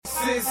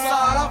C'est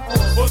ça la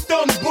France.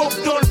 Autant de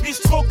beaufs dans le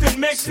bistrot que de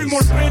mecs fumant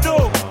le pédo.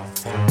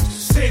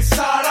 C'est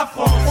ça la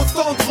France.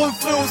 Autant de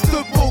refrains au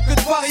stepo que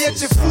de variétés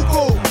chez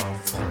Foucault.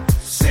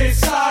 C'est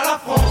ça la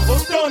France.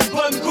 Autant de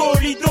bongo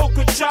lido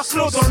que de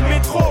chaclo dans le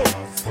métro.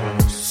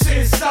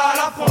 C'est ça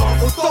la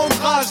France. Autant de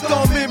rage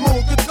dans mes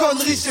mots que de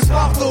conneries chez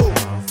Bardot.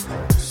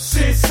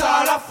 C'est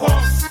ça la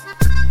France.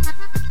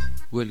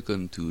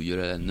 Welcome to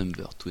Yolala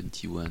number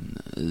 21,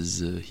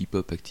 the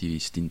hip-hop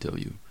activist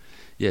interview.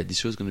 Yeah, this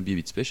show is going to be a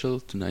bit special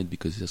tonight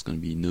because there's going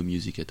to be no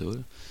music at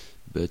all,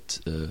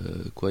 but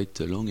quite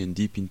a long and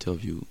deep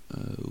interview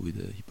with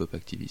a hip-hop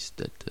activist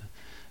that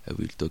I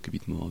will talk a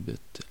bit more about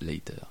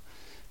later.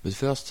 But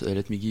first,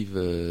 let me give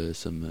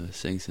some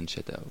thanks and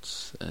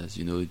shout-outs. As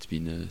you know, it's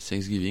been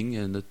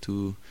Thanksgiving not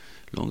too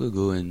long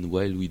ago, and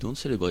while we don't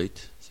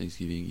celebrate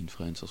Thanksgiving in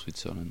France or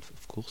Switzerland,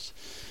 of course,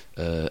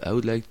 I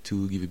would like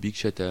to give a big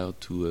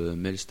shout-out to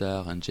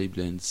Melstar and Jay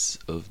Blends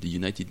of the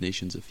United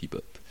Nations of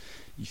Hip-Hop.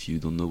 If you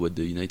don't know what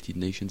the United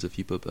Nations of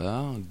Hip-Hop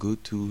are, go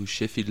to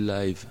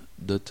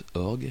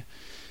sheffieldlive.org.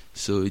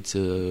 So it's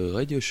a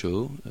radio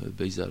show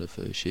based out of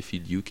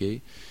Sheffield,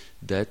 UK,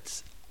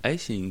 that I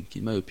think,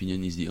 in my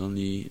opinion, is the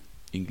only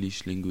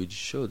English language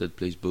show that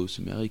plays both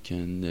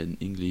American and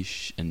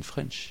English and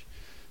French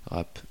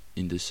rap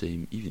in the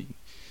same evening.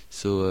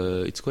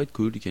 So it's quite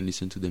cool. You can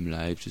listen to them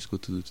live. Just go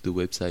to the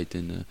website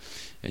and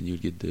you'll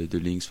get the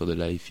links for the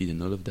live feed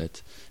and all of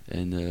that.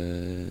 And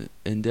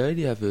they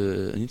really have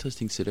an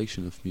interesting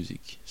selection of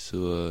music.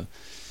 So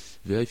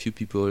very few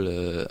people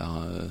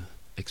are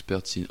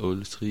experts in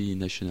all three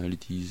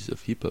nationalities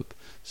of hip hop.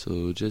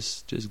 So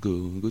just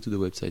go to the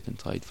website and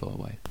try it for a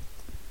while.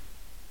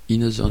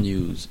 In other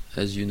news,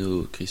 as you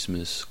know,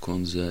 Christmas,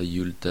 Kwanzaa,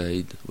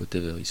 Yuletide,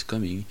 whatever is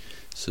coming.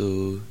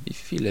 So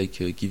if you feel like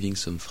giving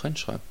some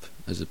French rap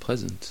as a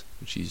present,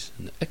 which is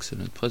an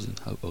excellent present,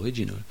 how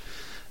original,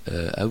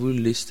 I will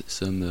list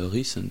some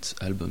recent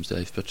albums that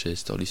I've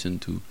purchased or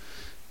listened to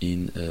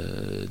in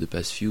the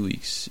past few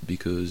weeks,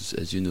 because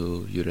as you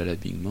know, Yolala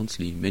being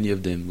monthly, many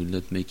of them will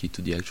not make it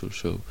to the actual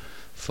show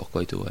for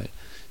quite a while.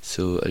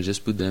 So I'll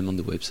just put them on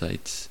the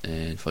website,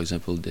 and for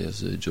example,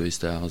 there's a Joey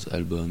Star's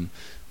album,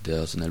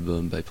 there's an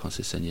album by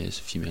Princess Agnès,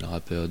 female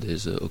rapper,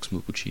 there's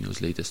Oxmo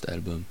Puccino's latest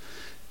album,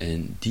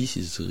 and this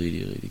is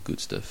really, really good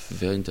stuff,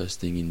 very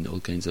interesting in all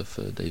kinds of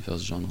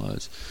diverse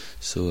genres.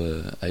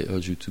 So I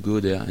urge you to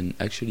go there and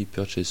actually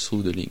purchase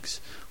through the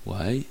links.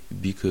 Why?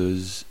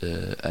 Because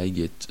I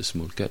get a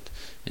small cut,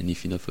 and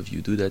if enough of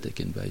you do that, I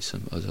can buy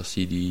some other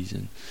CDs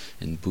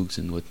and books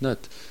and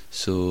whatnot.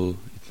 So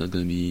it's not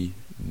going to be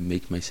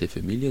make myself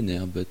a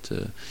millionaire, but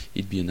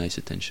it'd be a nice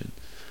attention.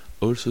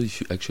 Also,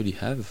 if you actually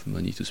have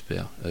money to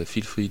spare,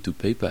 feel free to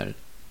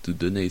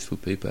donate through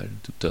PayPal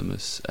to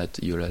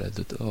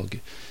Thomas@yolala.org.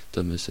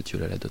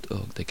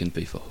 Thomas@yolala.org. They can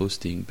pay for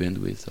hosting,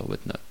 bandwidth, or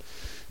whatnot.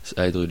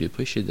 So I'd really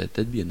appreciate that.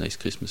 That'd be a nice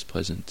Christmas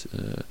present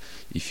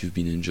if you've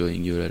been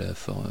enjoying Yolala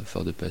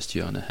for the past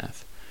year and a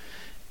half.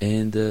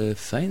 And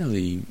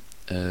finally,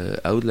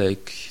 I would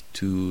like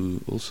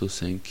to also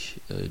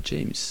thank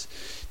James.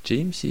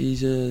 James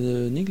is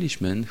an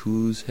Englishman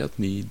who's helped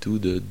me do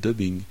the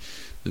dubbing,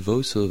 the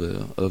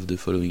voiceover of the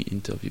following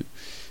interview.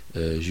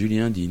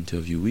 Julien, the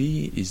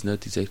interviewee, is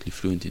not exactly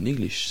fluent in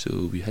English,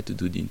 so we had to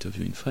do the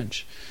interview in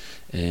French.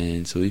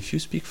 And so if you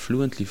speak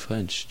fluently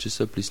French, just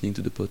stop listening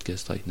to the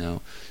podcast right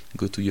now,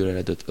 go to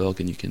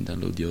yolala.org and you can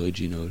download the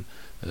original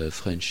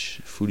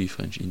fully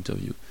French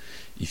interview.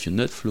 If you're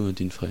not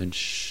fluent in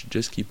French,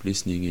 just keep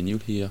listening and you'll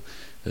hear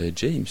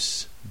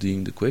James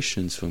doing the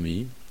questions for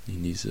me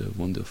in his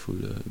wonderful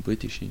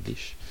British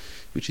English,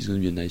 which is going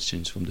to be a nice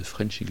change from the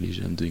French English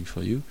I'm doing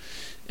for you.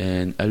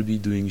 And I'll be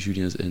doing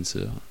Julien's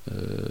answer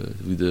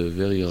with a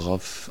very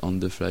rough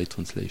on-the-fly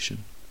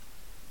translation.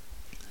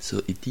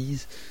 So it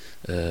is,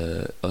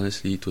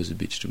 honestly, it was a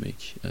bitch to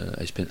make.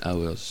 I spent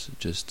hours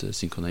just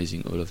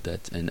synchronizing all of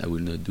that, and I will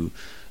not do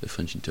a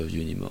French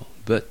interview anymore.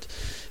 But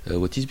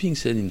what is being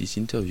said in this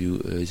interview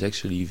is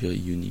actually very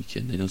unique,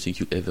 and I don't think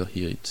you'll ever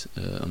hear it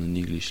on an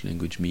English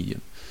language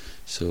medium.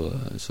 So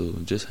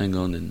just hang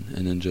on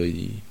and enjoy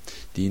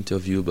the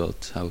interview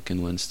about how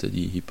can one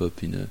study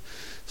hip-hop in a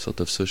sort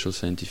of social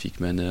scientific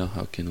manner,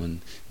 how can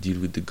one deal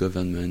with the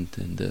government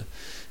and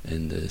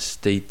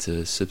state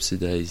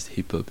subsidized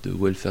hip-hop, the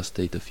welfare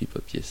state of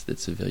hip-hop. Yes,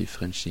 that's a very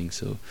French thing,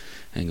 so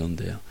hang on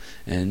there.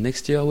 And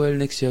next year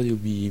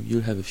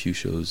you'll have a few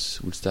shows.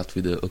 We'll start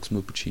with the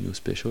Oxmo Puccino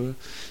special,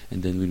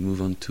 and then we'll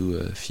move on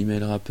to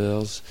female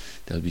rappers.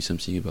 There'll be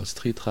something about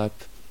street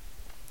rap.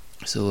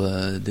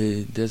 So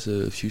there's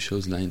a few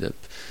shows lined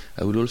up.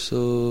 I will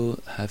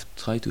also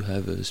try to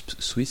have a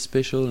Swiss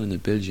special and a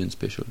Belgian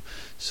special.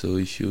 So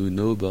if you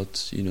know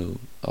about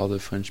other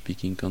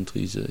French-speaking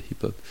countries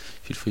hip hop,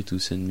 feel free to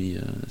send me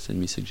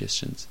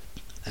suggestions.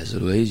 As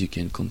always, you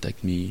can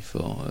contact me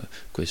for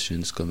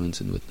questions,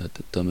 comments, and whatnot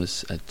at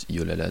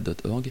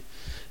thomas@yolala.org.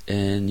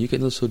 And you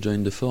can also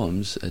join the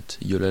forums at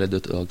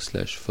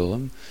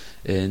yolala.org/forum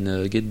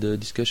and get the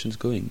discussions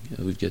going.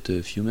 We've got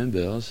a few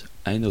members.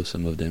 I know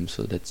some of them,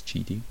 so that's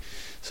cheating.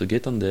 So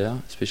get on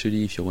there,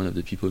 especially if you're one of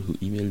the people who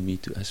email me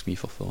to ask me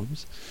for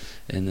forums,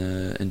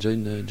 and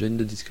join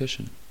the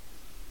discussion.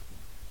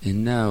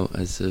 And now,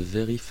 as a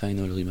very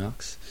final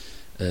remarks,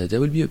 there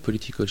will be a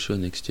political show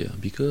next year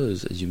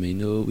because, as you may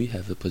know, we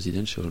have a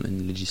presidential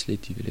and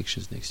legislative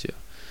elections next year.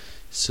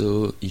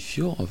 So if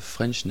you're a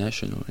French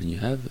national and you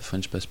have a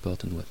French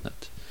passport and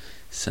whatnot,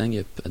 sign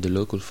up at the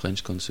local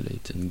French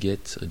consulate and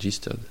get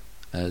registered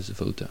as a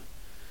voter.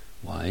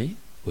 Why?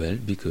 Well,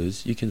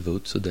 because you can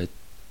vote so that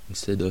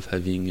instead of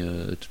having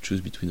to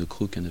choose between a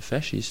crook and a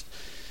fascist,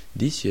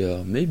 this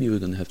year maybe we're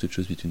going to have to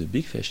choose between a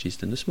big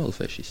fascist and a small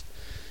fascist.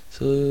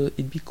 So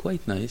it'd be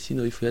quite nice,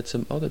 if we had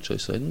some other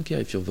choice. So I don't care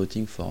if you're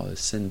voting for a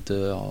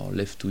center or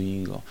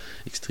left-wing or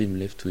extreme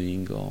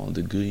left-wing or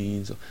the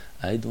Greens.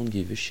 I don't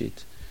give a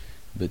shit.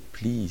 But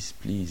please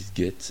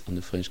get on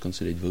the French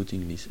consulate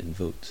voting list and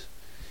vote.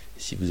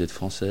 Si vous êtes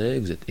français,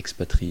 vous êtes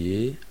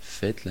expatrié,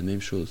 faites la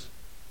même chose.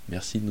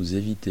 Merci de nous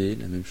éviter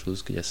la même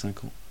chose qu'il y a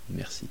 5 ans.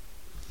 Merci.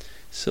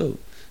 So,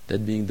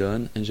 that being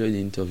done, enjoy the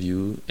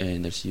interview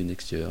and I'll see you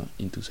next year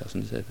in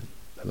 2007.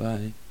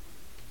 Bye-bye.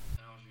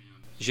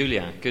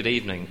 Julien, good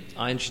evening.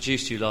 I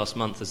introduced you last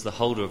month as the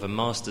holder of a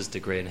master's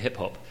degree in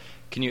hip-hop.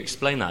 Can you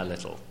explain that a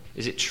little?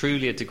 Is it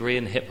truly a degree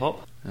in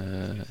hip-hop?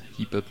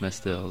 Hip-hop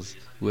masters.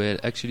 Well,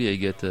 actually I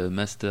get a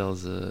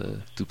master's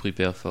to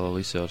prepare for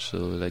research, so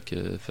like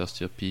a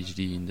first-year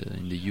PhD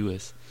in the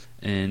US.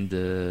 And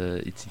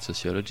it's in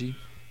sociology.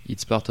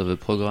 It's part of a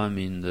program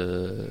in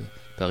the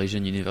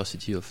Parisian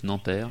University of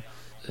Nanterre,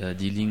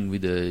 dealing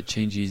with the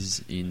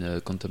changes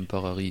in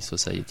contemporary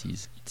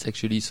societies. It's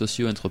actually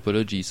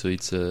socio-anthropology, so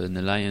it's an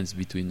alliance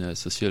between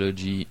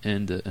sociology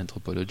and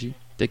anthropology.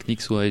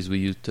 Techniques-wise,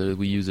 we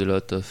use a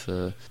lot of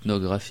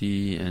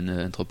ethnography and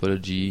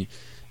anthropology,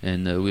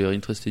 and we are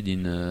interested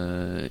in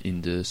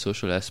the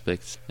social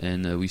aspects,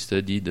 and we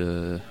studied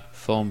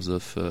forms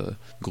of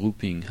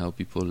grouping, how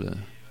people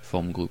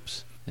form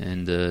groups.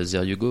 And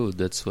there you go.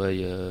 That's why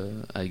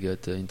I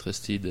got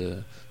interested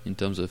in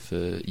terms of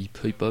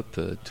hip-hop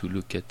to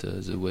look at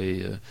the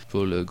way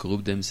people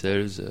group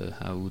themselves,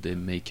 how they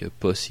make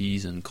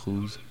posses and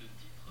crews.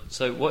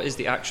 So what is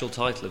the actual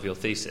title of your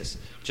thesis,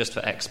 just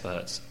for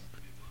experts?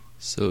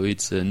 So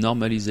it's a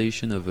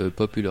normalization of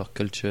popular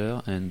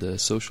culture and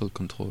social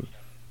control.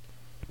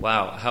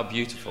 Wow, how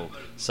beautiful.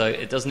 So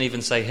it doesn't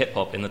even say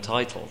hip-hop in the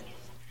title.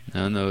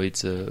 No,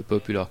 it's a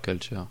popular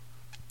culture.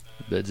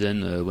 But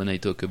then when I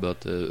talk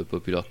about a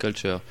popular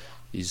culture,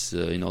 is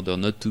in order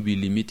not to be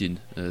limited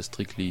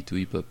strictly to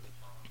hip-hop.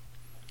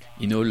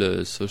 In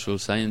all social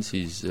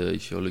sciences,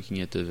 if you're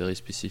looking at a very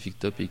specific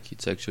topic,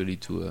 it's actually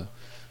to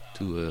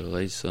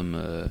raise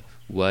some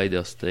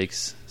wider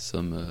stakes,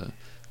 some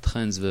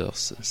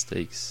transverse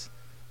stakes.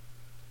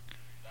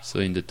 So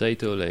in the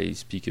title I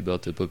speak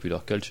about a popular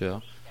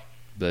culture,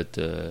 but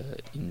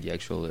in the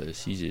actual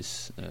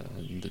thesis,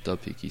 the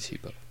topic is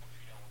hip-hop.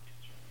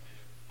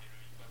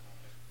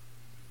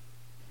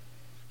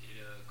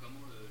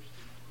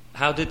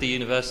 How did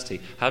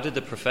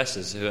the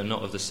professors who are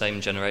not of the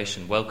same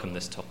generation welcome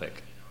this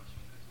topic?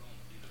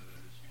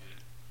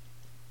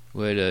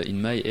 Well,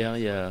 in my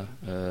area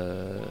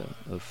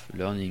of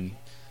learning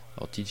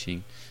or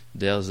teaching,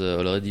 there's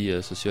already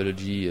a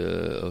sociology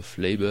of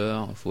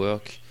labor, of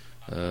work,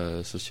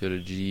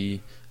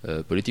 sociology,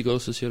 political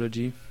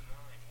sociology.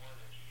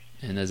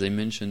 And as I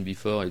mentioned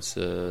before, it's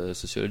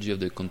sociology of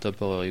the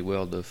contemporary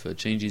world, of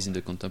changes in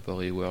the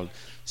contemporary world.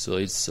 So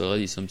it's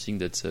already something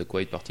that's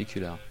quite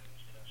particular.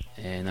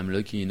 And I'm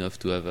lucky enough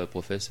to have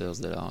professors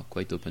that are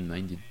quite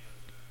open-minded.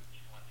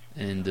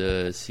 And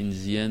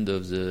since the end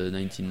of the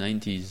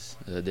 1990s,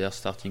 they are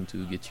starting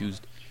to get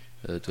used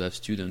to have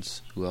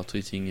students who are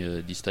treating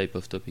this type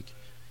of topic.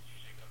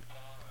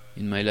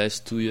 In my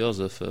last 2 years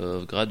of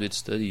graduate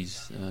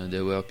studies,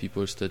 there were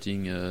people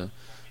studying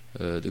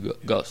the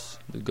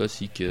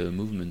Gothic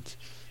movement,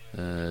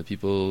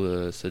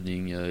 people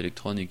studying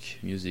electronic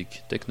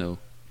music, techno.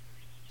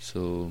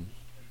 So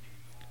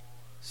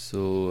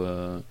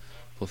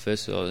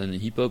professors and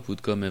hip-hop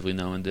would come every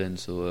now and then,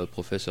 so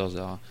professors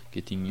are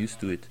getting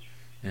used to it.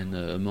 And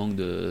among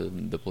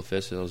the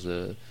professors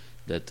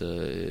that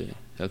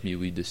helped me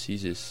with the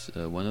thesis,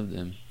 one of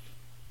them,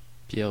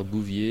 Pierre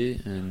Bouvier,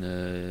 and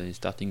is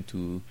starting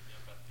to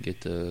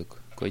get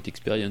quite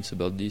experience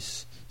about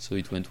this, so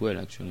it went well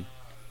actually.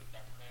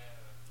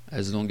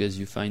 As long as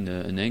you find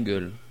an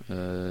angle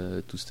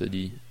to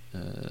study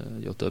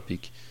your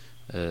topic,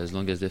 as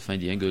long as they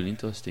find the angle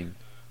interesting,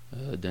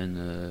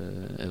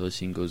 then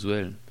everything goes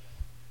well.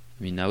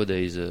 I mean,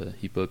 nowadays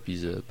hip-hop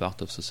is a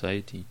part of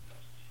society.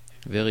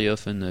 Very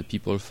often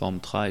people form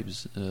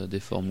tribes, they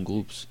form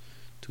groups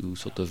to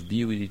sort of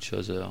be with each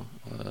other,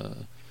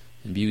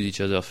 and be with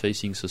each other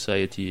facing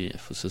society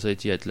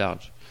at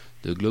large,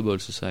 the global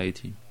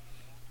society.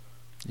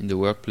 In the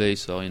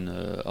workplace or in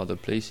other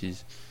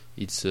places,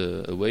 it's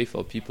a way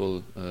for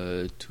people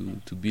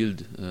to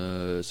build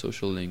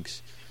social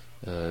links,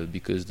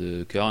 because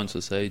the current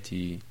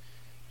society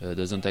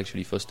doesn't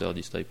actually foster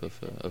this type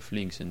of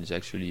links, and is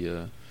actually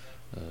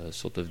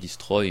sort of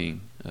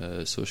destroying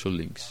social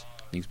links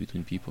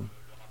between people.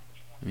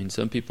 I mean,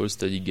 some people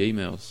study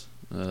gamers,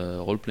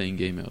 role-playing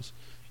gamers,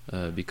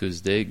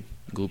 because they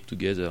group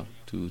together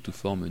to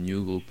form a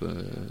new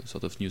group,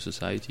 sort of new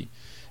society.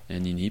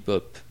 And in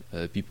hip-hop,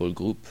 people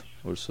group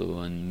also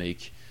and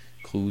make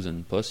crews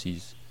and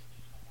posses.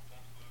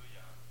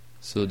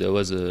 So there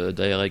was a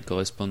direct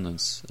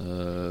correspondence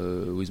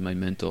with my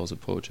mentor's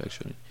approach,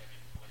 actually.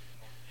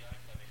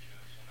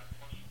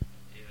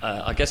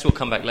 I guess we'll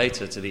come back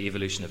later to the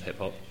evolution of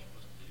hip-hop.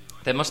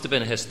 There must have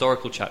been a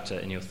historical chapter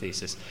in your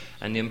thesis,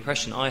 and the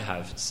impression I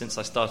have since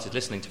I started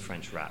listening to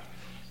French rap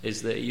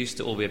is that it used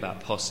to all be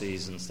about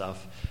posses and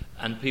stuff,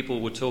 and people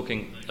were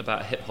talking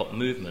about a hip-hop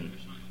movement.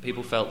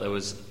 People felt there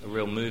was a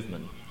real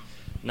movement.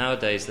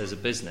 Nowadays there's a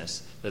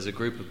business, there's a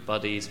group of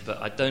buddies,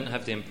 but I don't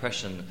have the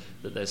impression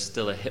that there's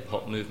still a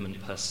hip-hop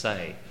movement per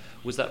se.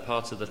 Was that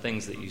part of the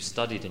things that you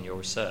studied in your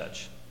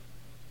research?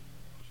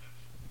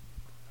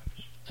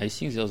 I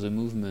think there's a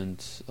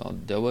movement,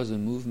 there was a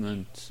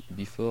movement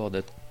before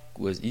that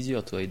was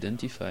easier to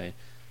identify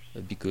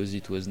because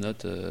it was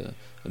not a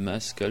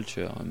mass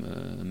culture,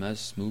 a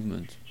mass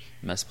movement,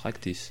 mass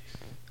practice.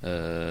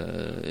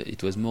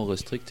 It was more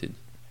restricted.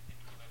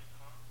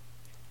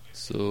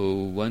 So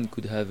one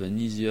could have an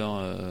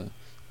easier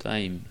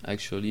time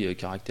actually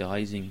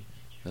characterizing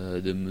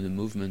the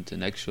movement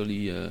and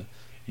actually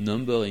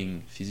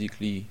numbering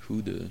physically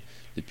who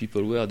the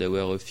people were. There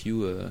were a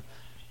few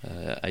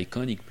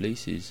iconic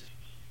places.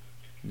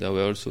 There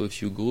were also a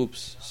few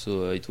groups,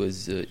 so it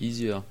was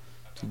easier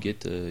to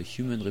get a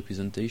human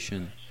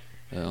representation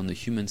on a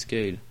human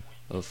scale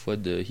of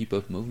what the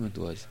hip-hop movement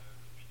was.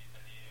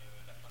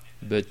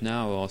 But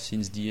now, or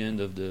since the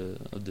end of the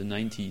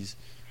 90s,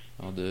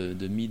 or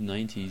the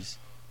mid-90s,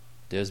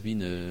 there's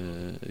been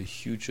a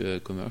huge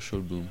commercial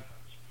boom.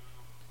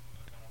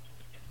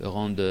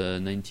 Around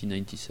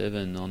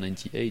 1997 or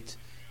 98,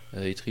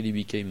 it really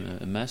became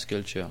a mass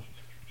culture,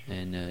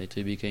 and it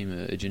really became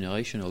a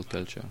generational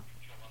culture.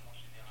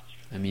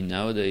 I mean,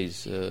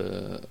 nowadays,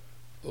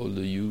 all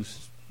the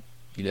youth,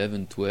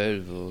 11,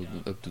 12, or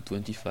up to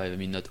 25, I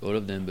mean, not all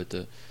of them, but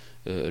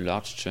a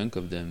large chunk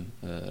of them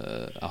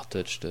are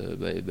touched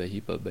by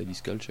hip-hop, by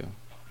this culture.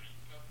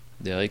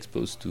 They are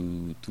exposed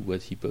to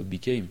what hip-hop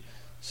became.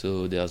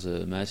 So there's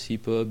a mass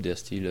hip-hop, there's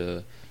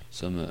still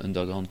some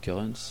underground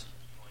currents.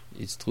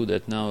 It's true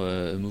that now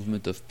a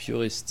movement of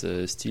purists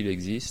still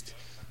exists.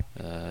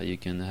 You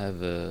can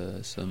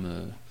have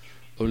some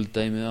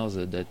old-timers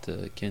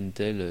that can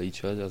tell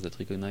each other, that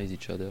recognize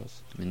each other.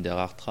 I mean, there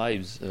are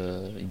tribes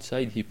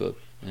inside hip-hop,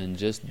 and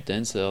just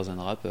dancers and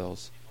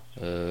rappers,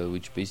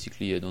 which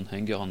basically don't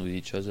hang around with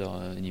each other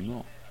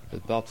anymore.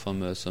 Apart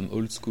from some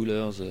old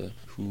schoolers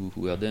who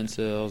were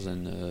dancers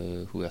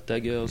and who were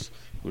taggers,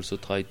 who also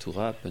tried to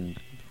rap and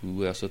who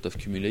were sort of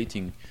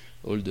accumulating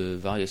all the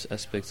various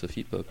aspects of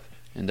hip-hop.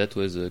 And that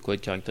was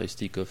quite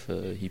characteristic of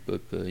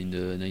hip-hop in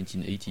the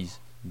 1980s.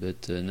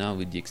 But now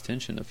with the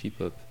extension of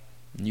hip-hop,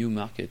 new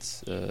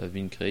markets have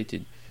been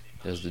created.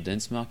 There's the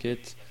dance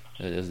market,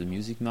 there's the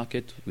music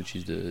market, which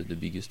is the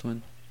biggest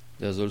one.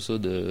 There's also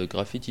the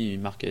graffiti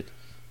market,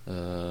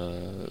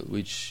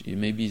 which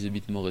maybe is a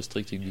bit more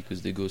restricted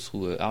because they go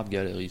through art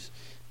galleries.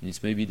 And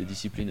it's maybe the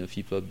discipline of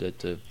hip-hop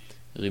that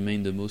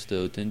remain the most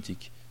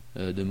authentic,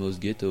 the most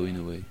ghetto in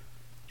a way.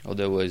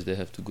 Otherwise they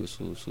have to go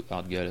through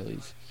art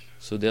galleries.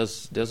 So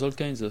there's all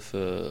kinds of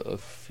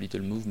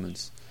little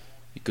movements,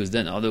 because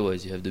then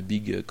otherwise you have the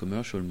big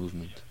commercial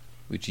movement,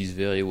 which is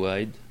very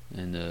wide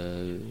and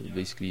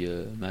basically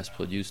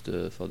mass-produced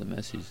for the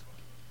masses.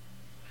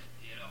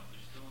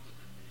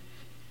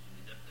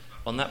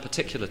 On that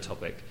particular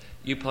topic,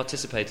 you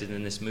participated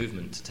in this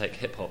movement to take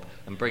hip-hop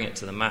and bring it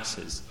to the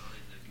masses,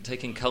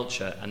 taking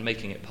culture and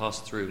making it pass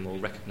through more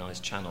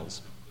recognised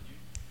channels.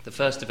 The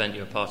first event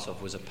you were part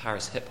of was a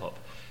Paris hip-hop.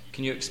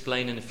 Can you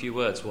explain in a few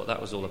words what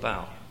that was all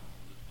about?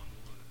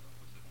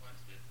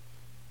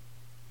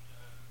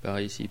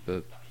 Paris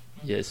hip-hop.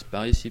 Yes,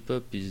 Paris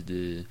hip-hop is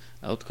the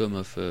outcome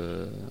of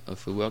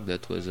a work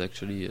that was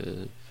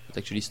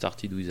actually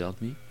started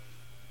without me,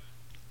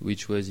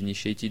 which was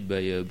initiated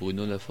by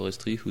Bruno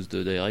Laforesterie, who's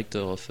the director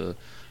of a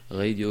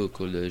radio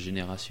called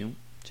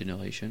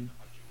Generation.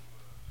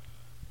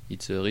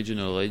 It's a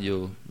regional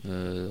radio,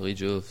 the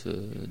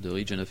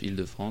region of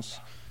Île-de-France,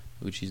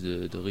 which is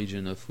the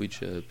region of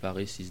which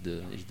Paris is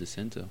the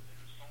center.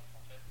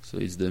 So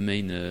it's the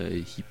main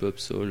hip-hop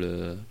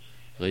soul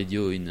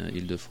radio in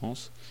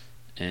Île-de-France,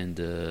 and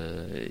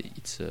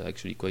it's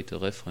actually quite a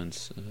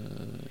reference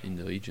in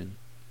the region.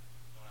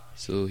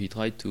 So he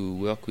tried to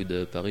work with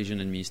the Parisian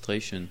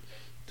administration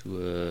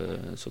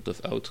to sort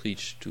of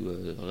outreach,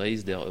 to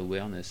raise their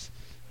awareness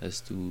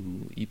as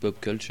to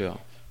hip-hop culture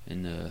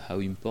and how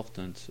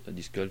important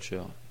this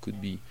culture could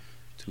be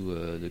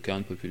to the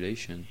current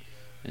population,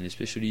 and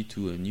especially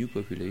to new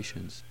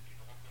populations.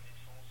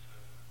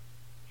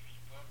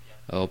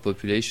 Or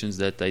populations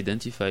that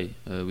identify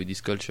with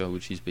this culture,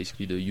 which is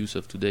basically the youth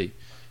of today,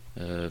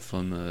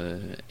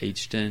 from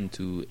age 10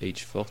 to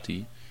age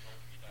 40.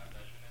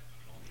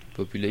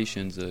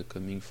 Populations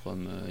coming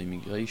from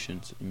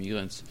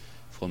immigrants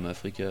from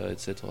Africa,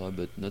 etc.,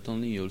 but not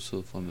only,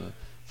 also from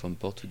from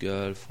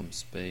Portugal, from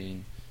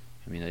Spain.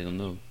 I mean, I don't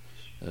know,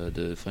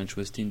 the French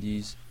West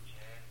Indies.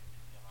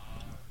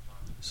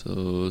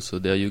 So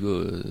there you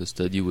go. A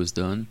study was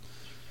done,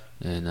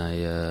 and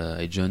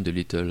I joined a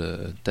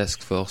little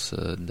task force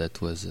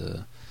that was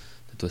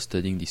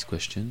studying these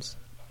questions.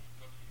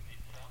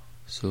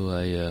 So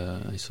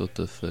I sort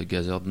of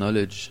gathered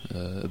knowledge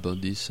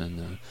about this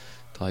and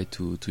tried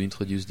to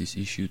introduce this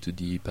issue to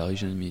the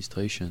Parisian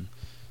administration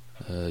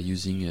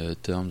using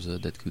terms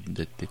that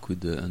they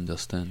could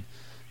understand,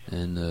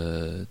 and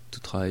to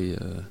try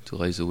to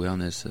raise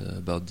awareness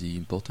about the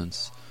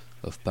importance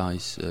of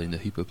Paris in the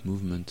hip hop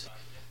movement,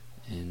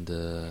 and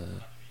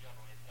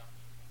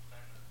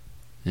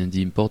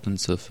the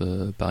importance of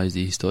Paris,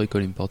 the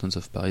historical importance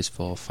of Paris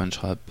for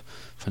French rap,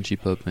 French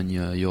hip hop, and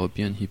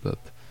European hip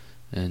hop,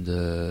 and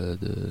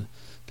the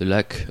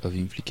lack of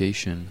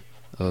implication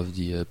of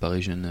the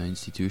Parisian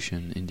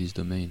institution in this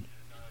domain.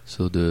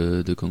 So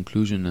the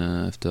conclusion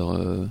after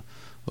all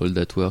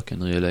that work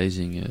and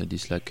realizing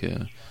this lack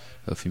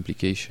of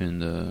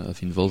implication,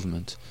 of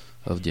involvement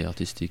of the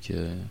artistic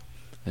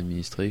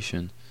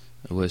administration,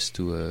 was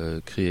to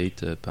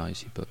create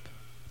Paris Hip Hop.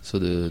 So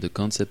the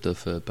concept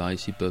of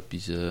Paris Hip Hop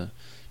is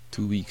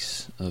 2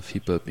 weeks of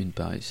hip hop in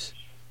Paris.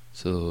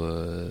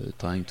 So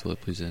trying to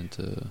represent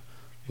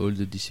all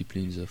the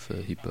disciplines of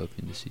hip hop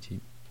in the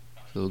city.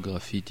 So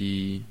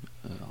graffiti,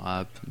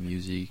 rap,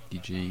 music,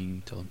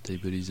 DJing,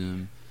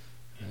 turntablism,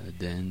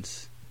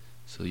 dance.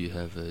 So you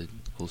have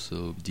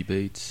also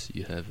debates,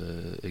 you have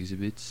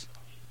exhibits.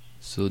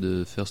 So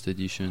the first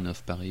edition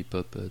of Paris Hip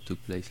Hop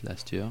took place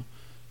last year,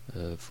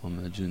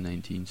 from June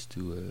 19th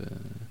to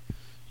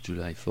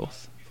July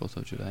 4th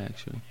of July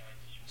actually.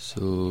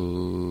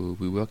 So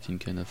we worked in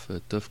kind of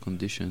tough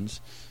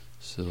conditions,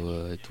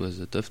 so it was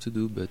tough to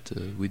do, but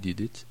we did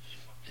it.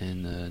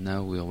 And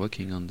now we are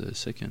working on the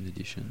second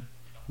edition,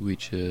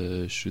 which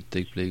should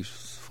take place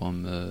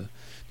from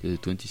the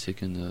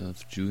 22nd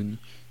of June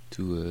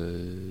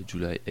to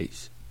July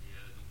 8th.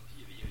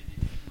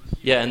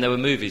 Yeah, and there were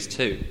movies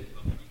too.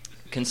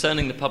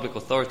 Concerning the public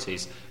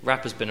authorities,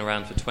 rap has been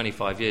around for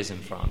 25 years in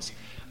France.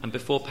 And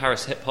before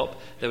Paris Hip Hop,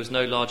 there was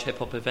no large hip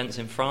hop events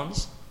in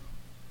France?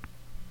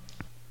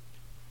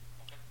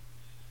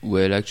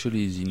 Well,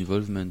 actually, the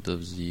involvement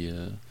of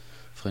the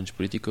French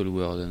political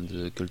world and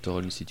the cultural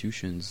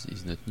institutions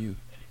is not new.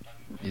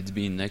 It's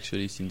been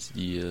actually since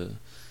the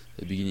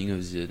beginning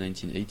of the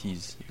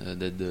 1980s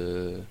that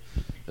the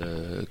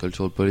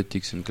cultural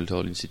politics and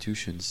cultural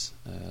institutions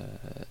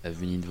have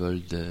been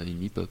involved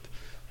in hip-hop.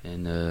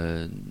 And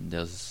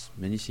there's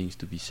many things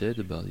to be said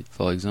about it.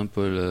 For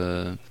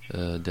example,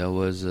 there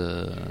was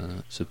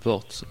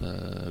support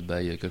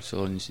by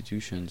cultural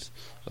institutions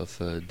of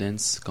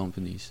dance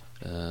companies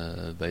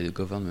by the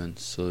government.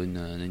 So in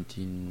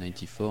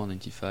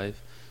 1994-95,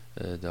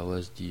 there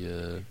was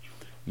the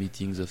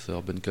meetings of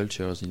urban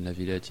cultures in La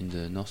Villette in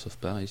the north of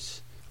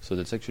Paris. So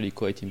that's actually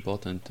quite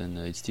important, and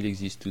it still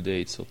exists today.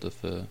 It's sort of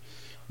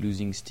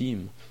losing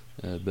steam.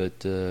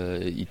 But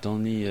it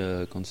only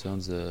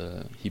concerns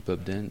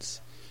hip-hop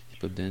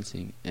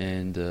dancing,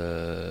 and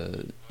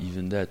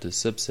even that, a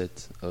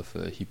subset of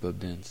hip-hop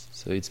dance.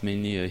 So it's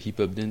mainly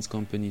hip-hop dance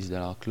companies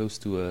that are close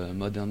to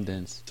modern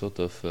dance, sort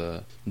of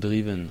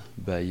driven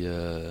by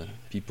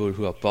people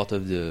who are part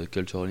of the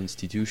cultural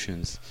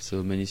institutions.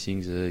 So many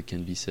things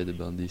can be said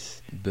about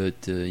this.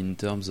 But in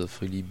terms of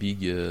really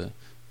big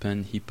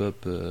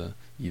pan-hip-hop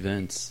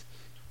events,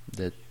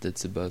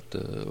 that's about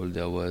all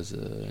there was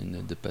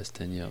in the past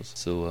 10 years.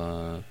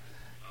 So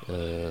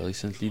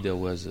recently there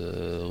was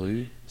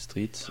Rue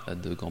Street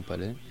at the Grand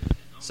Palais.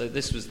 So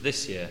this was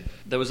this year.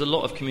 There was a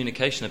lot of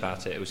communication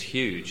about it. It was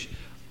huge.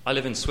 I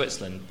live in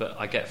Switzerland, but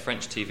I get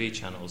French TV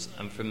channels,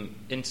 and from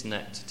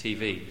internet to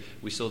TV,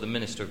 we saw the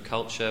Minister of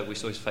Culture, we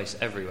saw his face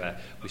everywhere,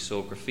 we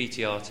saw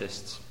graffiti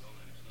artists.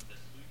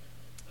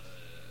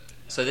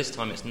 So this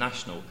time it's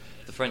national.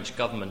 The French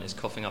government is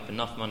coughing up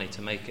enough money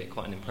to make it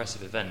quite an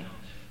impressive event.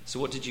 So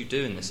what did you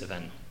do in this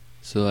event?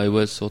 So I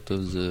was sort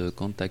of the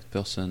contact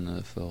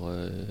person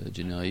for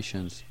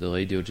generations, the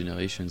radio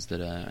generations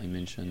that I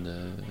mentioned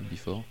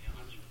before.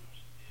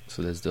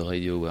 So that's the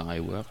radio where I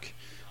work.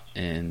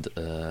 And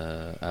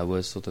I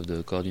was sort of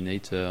the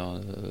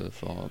coordinator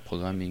for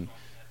programming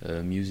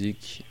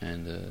music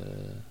and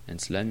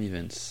slam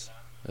events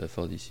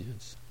for these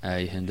events.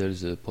 I handle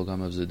the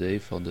program of the day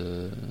for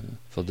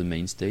the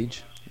main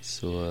stage.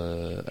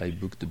 So I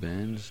booked the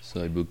bands,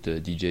 so I booked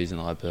DJs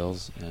and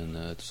rappers, and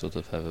to sort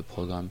of have a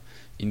program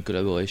in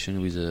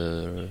collaboration with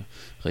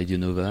Radio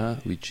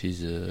Nova, which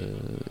is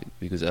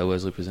because I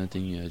was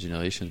representing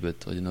Generations,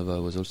 but Radio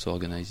Nova was also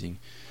organizing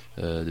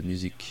the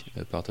music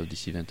part of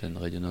this event, and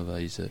Radio Nova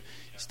is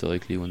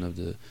historically one of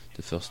the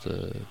first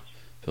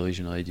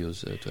Parisian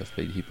radios to have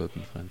played hip-hop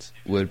in France.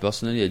 Well,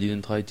 personally, I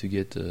didn't try to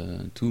get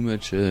too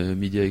much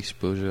media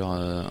exposure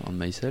on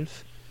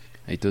myself.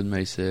 I told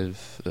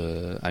myself,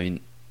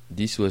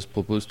 this was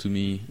proposed to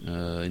me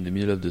in the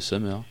middle of the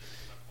summer.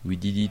 We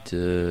did it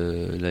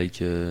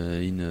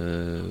in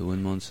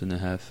 1 month and a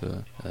half.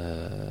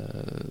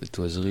 It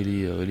was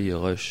really a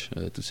rush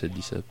to set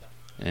this up.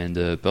 And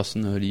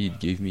personally, it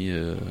gave me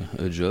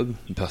a job,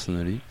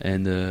 personally.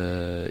 And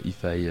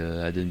if I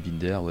hadn't been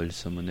there, well,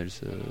 someone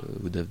else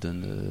would have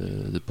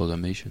done the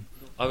programmation.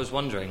 I was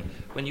wondering,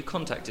 when you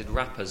contacted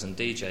rappers and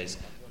DJs,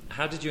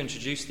 how did you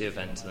introduce the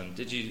event to them?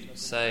 Did you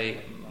say,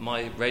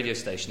 my radio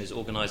station is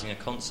organising a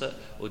concert?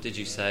 Or did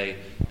you say,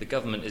 the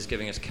government is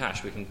giving us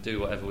cash, we can do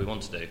whatever we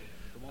want to do?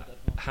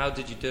 How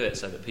did you do it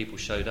so that people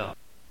showed up?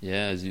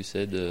 Yeah, as you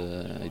said,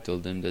 I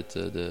told them that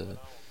the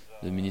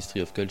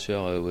Ministry of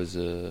Culture was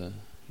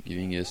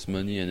giving us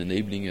money and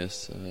enabling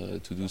us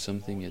to do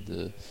something at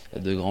the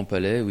Grand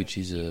Palais, which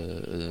is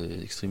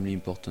an extremely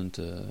important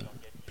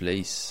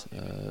place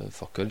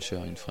for culture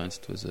in France.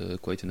 It was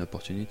quite an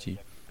opportunity.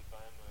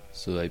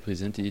 So I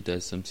presented it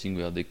as something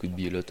where there could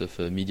be a lot of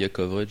media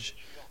coverage,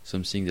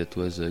 something that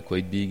was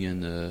quite big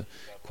and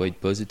quite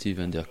positive,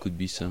 and there could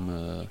be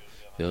some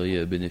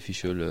very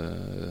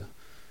beneficial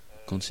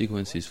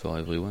consequences for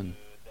everyone.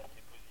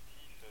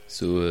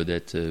 So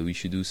that we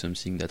should do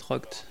something that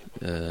rocked.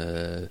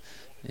 And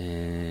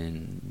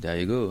there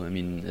you go. I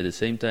mean, at the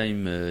same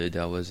time,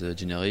 there was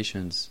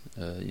generations,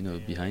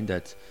 behind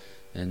that,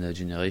 and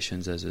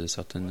generations has a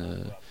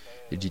certain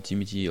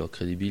legitimacy or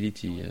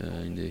credibility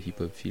in the hip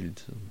hop field.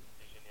 So.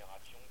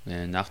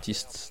 And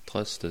artists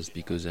trust us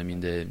because they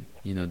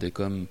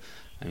come.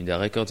 I mean, their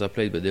records are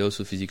played, but they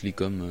also physically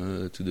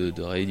come to the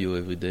radio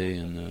every day,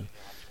 and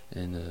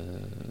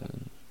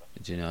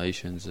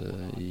generations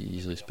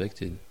is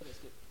respected.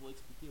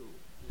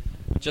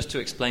 Just to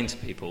explain to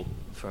people,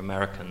 for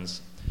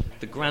Americans,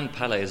 the Grand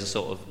Palais is a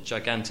sort of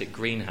gigantic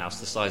greenhouse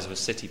the size of a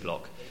city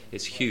block.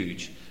 It's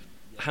huge.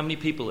 How many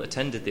people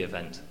attended the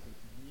event?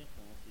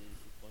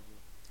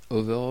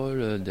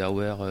 Overall, there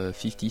were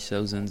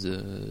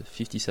 50,000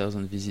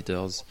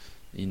 visitors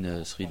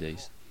in 3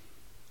 days.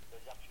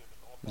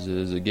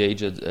 The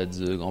gauge at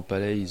the Grand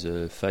Palais is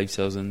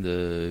 5,000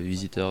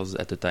 visitors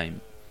at a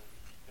time.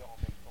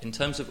 In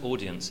terms of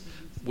audience,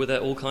 were there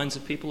all kinds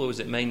of people, or was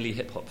it mainly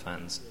hip-hop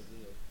fans?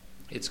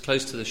 It's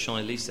close to the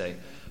Champs-Élysées.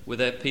 Were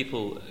there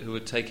people who were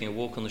taking a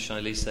walk on the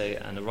Champs-Élysées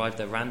and arrived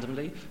there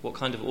randomly? What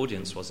kind of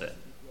audience was it?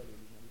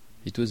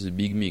 It was a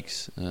big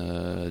mix.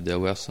 There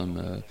were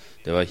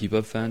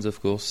hip-hop fans,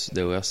 of course.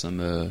 There were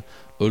some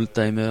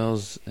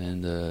old-timers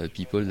and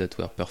people that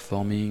were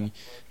performing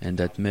and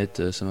that met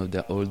some of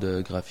their old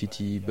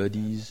graffiti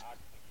buddies.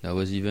 There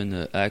was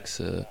even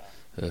Axe,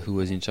 who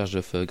was in charge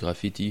of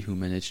graffiti, who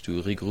managed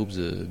to regroup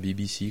the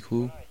BBC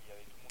crew.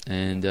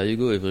 And there you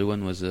go,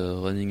 everyone was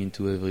running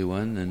into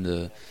everyone, and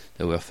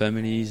there were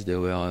families,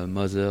 there were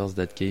mothers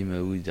that came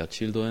with their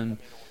children,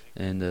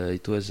 and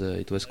it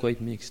was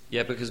quite mixed.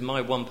 Yeah, because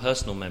my one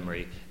personal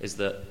memory is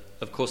that,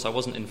 of course, I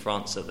wasn't in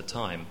France at the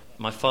time.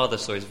 My father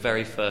saw his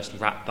very first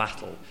rap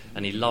battle,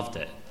 and he loved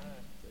it.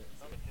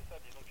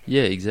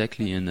 Yeah,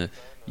 exactly, and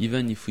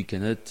even if we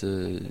cannot,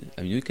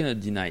 we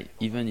cannot deny,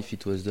 even if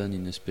it was done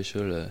in a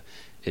special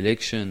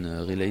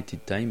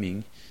election-related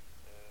timing,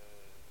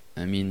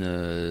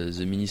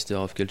 the Minister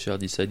of Culture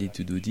decided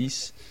to do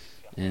this,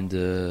 and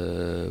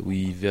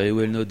we very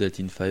well know that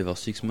in 5 or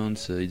 6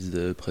 months it's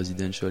the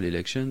presidential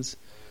elections,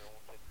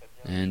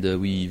 and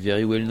we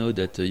very well know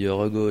that a year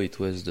ago it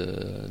was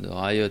the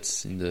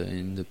riots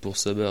in the poor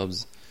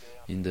suburbs,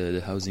 in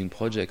the housing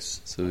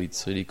projects, so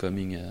it's really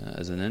coming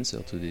as an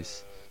answer to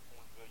this.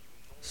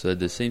 So at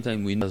the same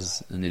time we know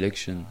there's an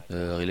election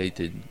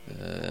related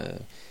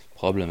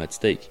problem at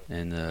stake,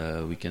 and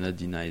we cannot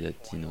deny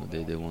that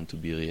they want to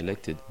be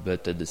re-elected,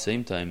 but at the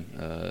same time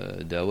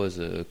there was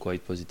a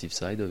quite positive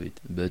side of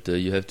it. But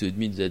you have to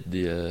admit that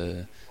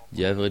the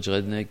average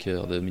redneck,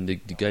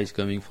 the guys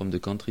coming from the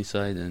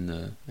countryside,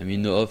 and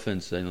no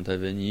offense, I don't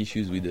have any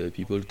issues with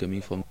people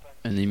coming from,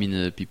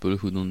 and people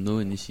who don't know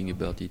anything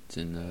about it,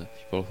 and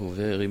people who are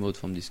very remote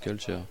from this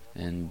culture,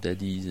 and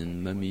daddies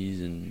and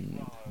mummies and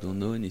don't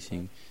know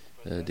anything,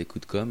 they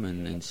could come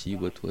and see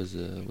what was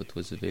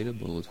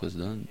available, what was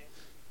done.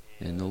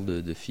 And all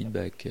the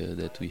feedback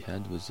that we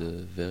had was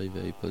very,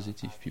 very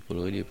positive.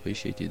 People really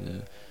appreciated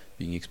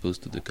being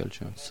exposed to the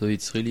culture. So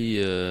it's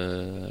really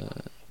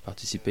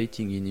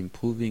participating in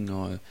improving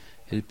or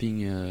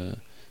helping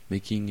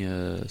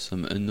making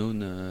some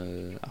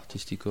unknown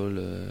artistical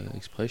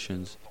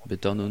expressions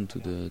better known to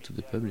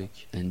the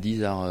public. And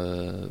these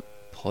are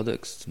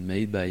products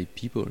made by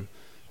people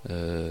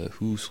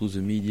who, through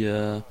the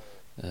media,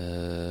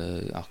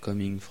 are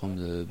coming from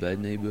the bad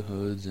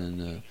neighborhoods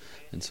and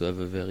so have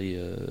a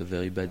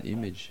very bad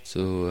image.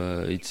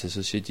 So it's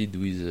associated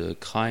with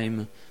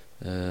crime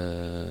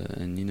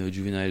and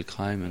juvenile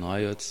crime and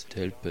riots to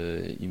help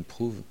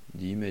improve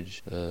the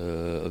image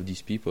of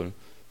these people,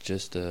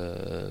 just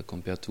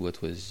compared to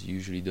what was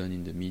usually done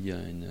in the media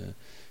and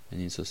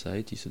in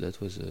society. So that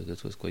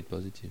was quite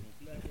positive.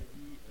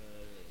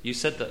 You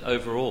said that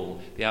overall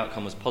the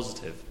outcome was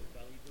positive.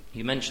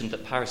 You mentioned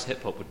that Paris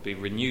Hip Hop would be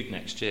renewed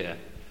next year.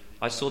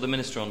 I saw the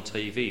minister on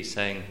TV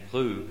saying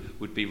Rue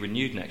would be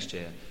renewed next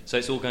year. So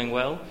it's all going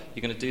well?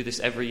 You're going to do this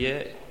every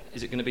year?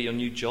 Is it going to be your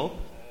new job?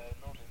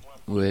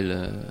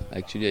 Well,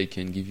 actually I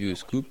can give you a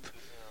scoop.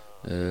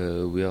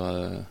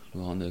 we're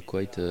on a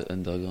quite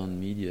underground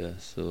media,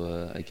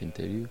 so I can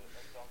tell you.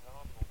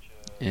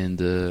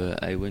 And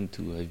I've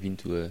been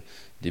to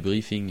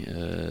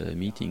debriefing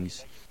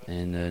meetings,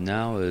 and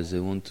now they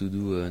want to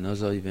do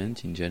another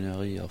event in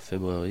January or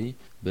February,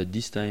 but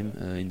this time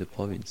in the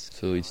province.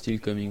 So it's still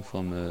coming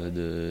from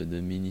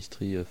the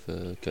Ministry of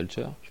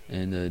Culture,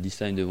 and this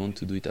time they want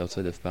to do it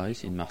outside of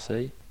Paris, in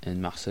Marseille. And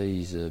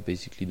Marseille is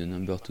basically the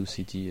number 2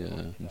 city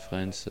in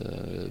France,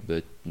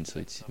 but so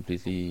it's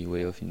completely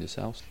way off in the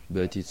south.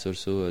 But it's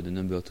also the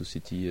number 2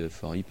 city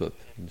for hip hop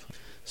in France.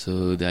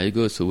 So there you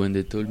go. So when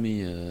they told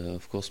me,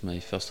 of course, my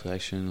first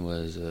reaction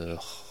was, oh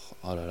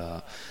la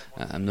la,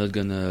 I'm not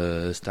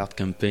gonna start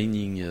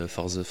campaigning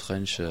for the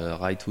French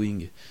right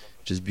wing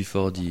just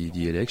before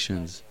the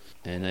elections.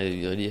 And I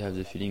really have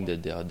the feeling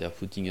that they're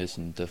putting us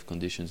in tough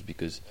conditions,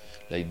 because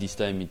like this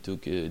time it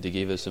took they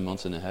gave us a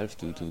month and a half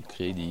to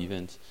create the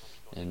event,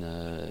 and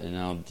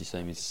now this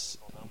time it's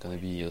gonna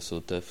be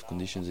also tough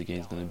conditions again.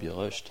 It's gonna be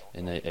rushed,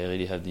 and I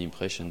really have the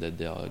impression that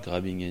they are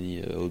grabbing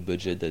any old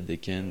budget that they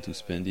can to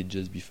spend it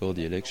just before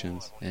the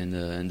elections,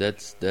 and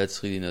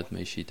that's really not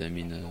my shit. I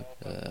mean,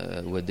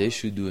 what they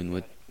should do, and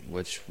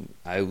what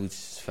I would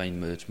find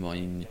much more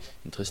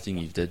interesting,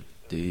 if that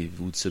they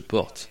would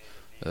support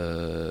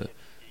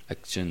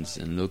actions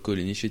and local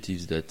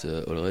initiatives that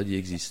already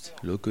exist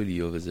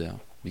locally over there,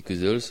 because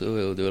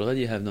they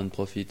already have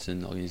non-profits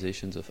and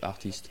organizations of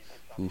artists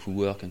who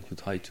work and who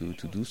try to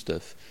do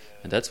stuff,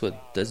 and that's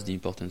the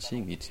important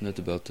thing. It's not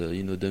about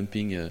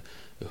dumping a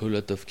whole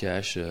lot of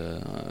cash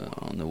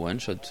on a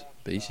one-shot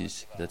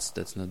basis.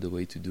 That's not the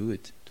way to do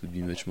it. It would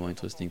be much more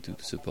interesting to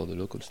support the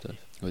local stuff.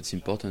 What's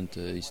important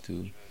is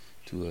to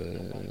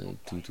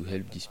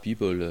help these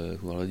people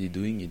who are already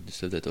doing it, the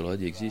stuff that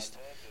already exists.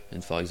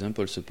 And for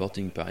example,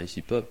 supporting Paris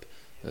Hip Hop.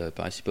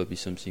 Paris Hip Hop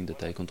is something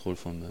that I control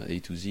from A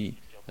to Z.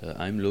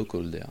 I'm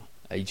local there.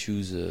 I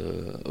choose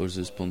all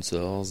the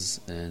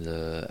sponsors, and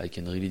I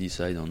can really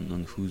decide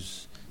on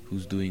who's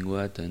doing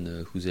what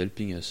and who's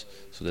helping us.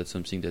 So that's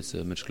something that's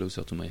much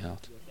closer to my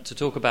heart. To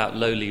talk about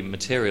lowly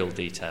material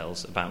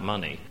details about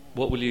money,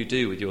 what will you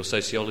do with your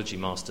sociology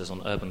masters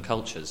on urban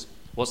cultures?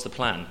 What's the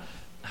plan?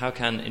 How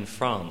can, in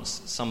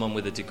France, someone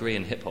with a degree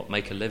in hip-hop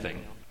make a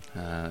living?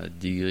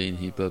 Degree in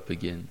hip-hop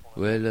again.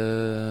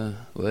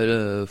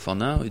 Well, for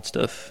now it's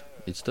tough.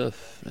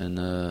 And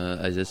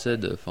as I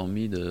said, for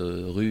me,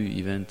 the Rue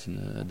event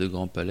at the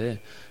Grand Palais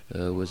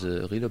was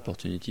a real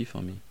opportunity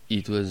for me.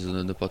 It was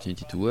an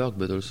opportunity to work,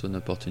 but also an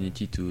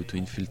opportunity to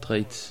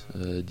infiltrate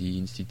the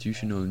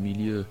institutional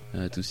milieu,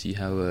 to see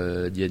how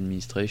the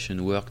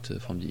administration worked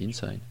from the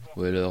inside.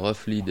 Well,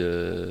 roughly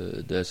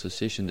the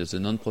association, there's a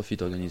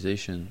non-profit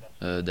organization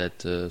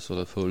that sort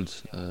of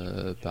holds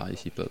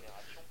Paris Hip Hop.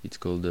 It's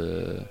called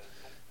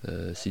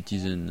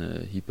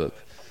Citizen Hip Hop,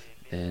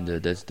 and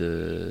that's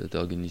the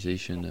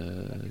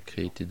organization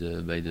created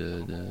by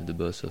the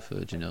boss of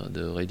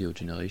the radio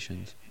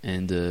generations.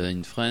 And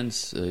in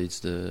France, it's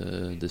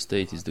the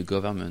state, it's the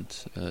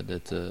government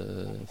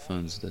that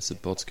funds, that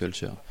supports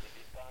culture.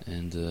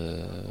 And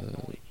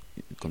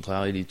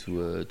contrarily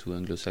to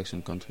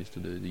Anglo-Saxon countries, to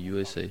the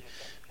USA,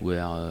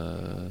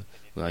 where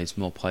it's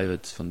more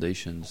private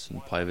foundations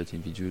and private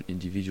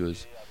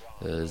individuals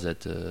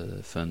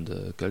that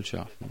fund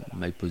culture.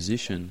 My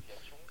position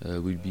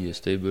will be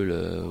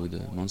stable with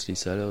a monthly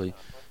salary,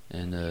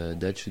 and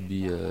that should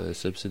be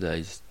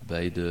subsidized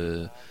by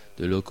the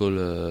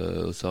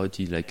local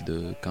authority, like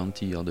the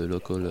county or the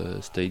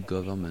local state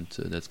government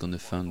that's going to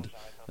fund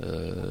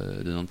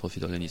the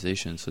non-profit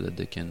organization, so that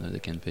they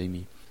can pay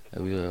me. I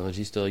will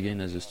register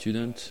again as a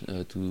student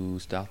to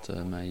start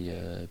my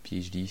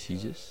PhD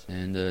thesis.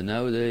 And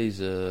nowadays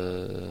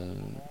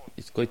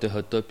it's quite a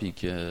hot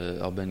topic,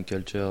 urban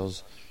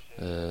cultures,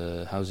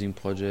 housing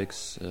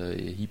projects,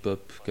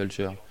 hip-hop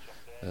culture.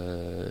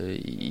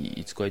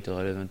 It's quite a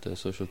relevant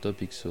social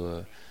topic,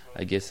 so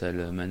I guess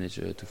I'll manage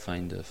to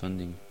find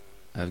funding.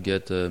 I've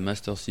got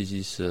master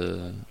thesis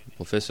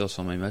professors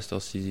for my master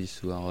thesis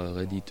who are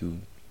ready to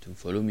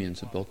follow me and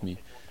support me.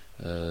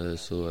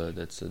 So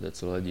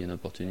that's already an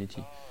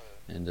opportunity,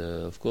 and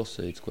of course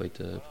it's quite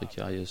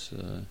precarious,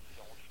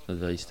 not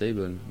very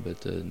stable,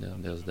 but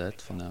there's that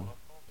for now.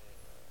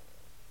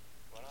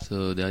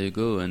 So there you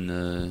go,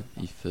 and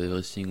if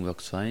everything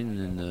works fine,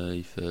 and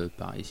if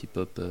Paris Hip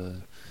Hop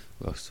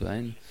works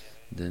fine,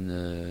 then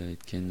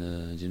it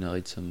can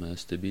generate some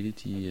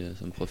stability,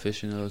 some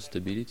professional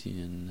stability,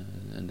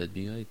 and that'd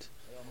be great.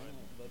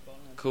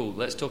 Cool.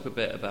 Let's talk a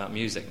bit about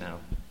music now.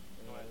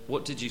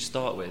 What did you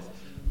start with?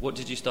 What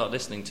did you start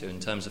listening to in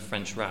terms of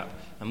French rap,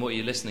 and what are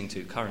you listening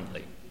to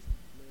currently?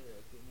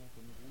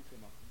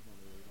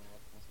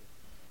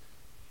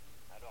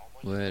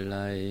 Well,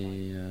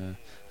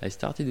 I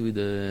started with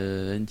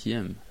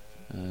NTM.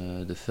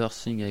 The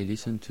first thing I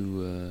listened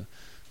to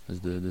was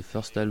the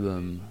first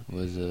album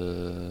was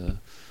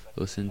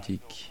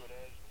Authentic.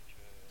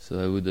 So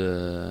I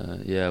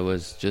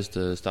was just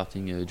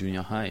starting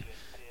junior high.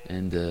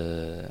 And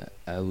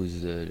I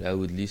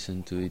would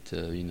listen to it,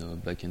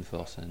 back and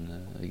forth, and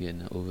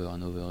again, over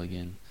and over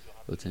again,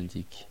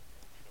 Authentic.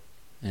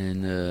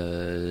 And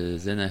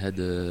then I had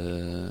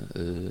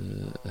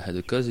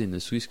a cousin, a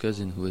Swiss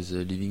cousin, who was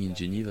living in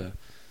Geneva,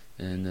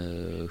 and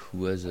who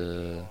was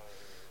a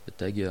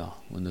tagger,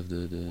 one of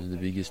the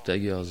biggest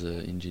taggers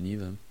in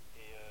Geneva.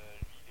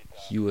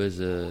 He was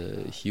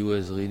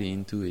really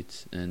into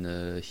it,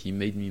 and he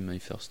made me my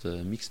first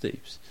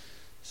mixtapes.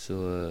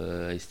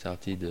 So I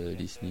started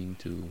listening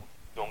to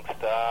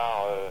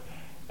Dongstar,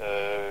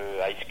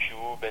 Ice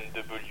Cube,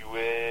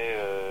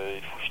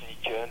 NWA,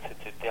 Fushnikens,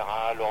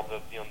 etc., Lords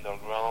of the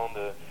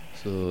Underground.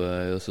 So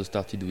I also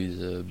started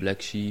with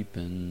Black Sheep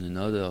and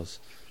others.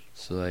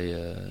 So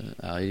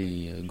I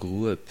really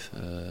grew up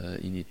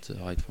in it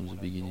right from the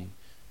beginning.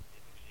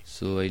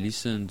 So I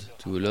listened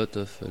to a lot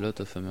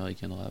of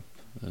American rap,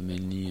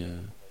 mainly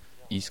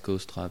East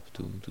Coast rap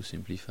to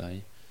simplify.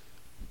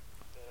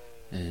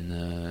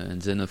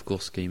 And then of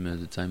course came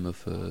the time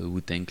of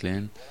Wu-Tang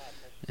Clan,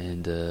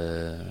 and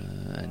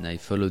I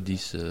followed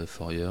this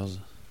for years.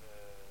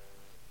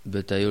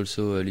 But I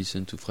also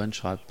listened to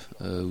French rap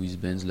with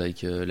bands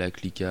like La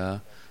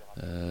Clica,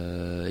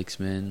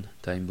 X-Men,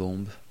 Time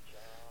Bomb,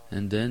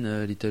 and then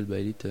little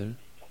by little,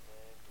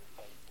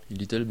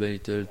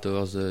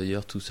 towards the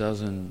year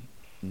 2000,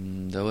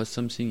 there was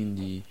something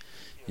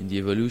in the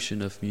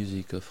evolution of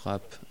music, of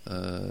rap,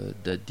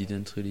 that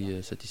didn't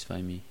really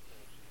satisfy me.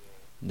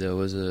 There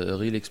was a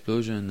real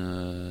explosion.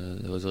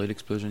 There was a real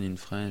explosion in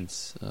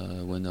France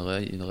when a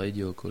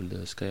radio called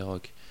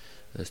Skyrock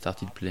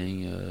started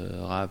playing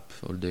rap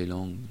all day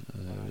long.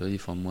 Really,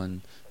 from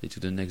one day to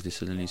the next, they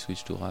suddenly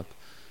switched to rap,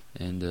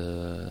 and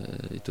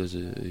it was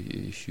a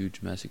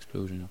huge mass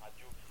explosion,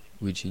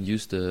 which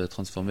induced a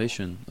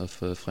transformation of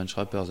French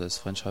rappers as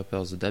French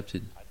rappers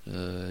adapted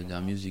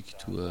their music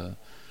to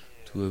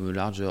a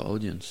larger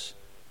audience,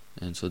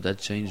 and so that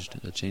changed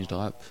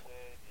rap.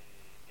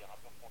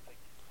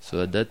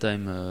 So at that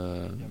time,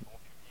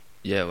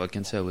 I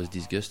can say I was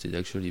disgusted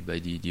actually by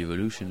the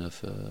evolution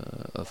of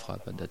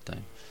rap at that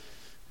time.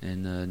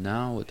 And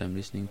now, what I'm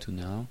listening to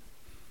now,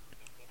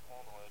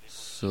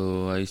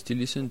 so I still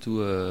listen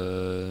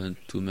to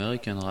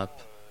American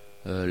rap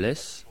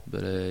less,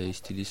 but I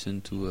still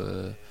listen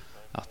to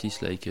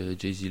artists like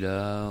Jay-Z,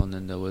 and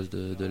then there was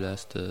the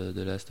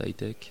latest high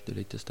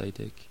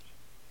tech.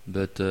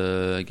 But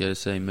I gotta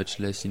say, I'm much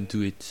less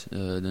into it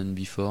than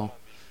before.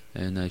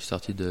 And I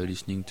started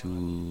listening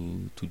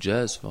to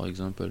jazz, for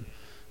example.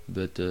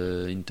 But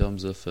in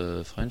terms of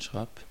French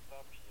rap,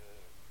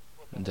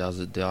 there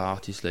are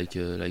artists like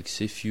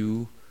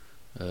Sefiu,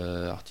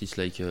 artists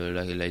like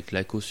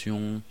La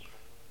Caution,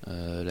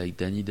 like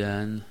Danny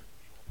Dan.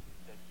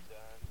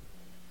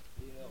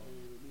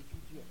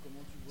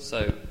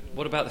 So,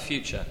 what about the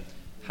future?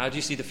 How do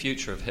you see the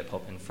future of hip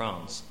hop in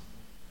France?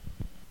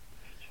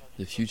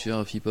 The future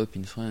of hip hop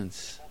in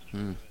France.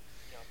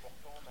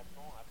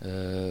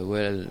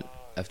 Well,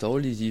 after all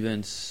these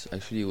events,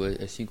 actually,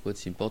 I think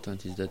what's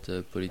important is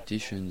that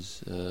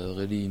politicians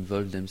really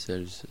involve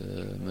themselves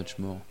much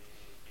more.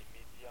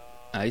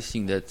 I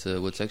think that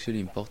what's actually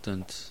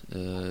important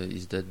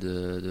is that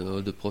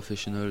all the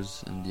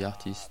professionals and the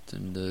artists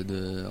and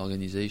the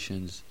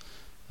organizations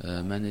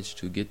manage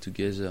to get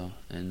together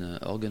and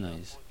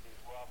organize.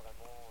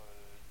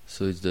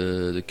 So it's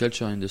the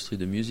culture industry,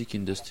 the music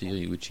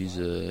industry, which is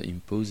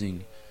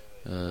imposing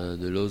the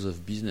laws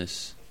of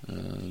business,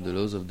 the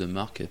laws of the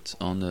market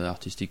on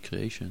artistic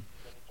creation.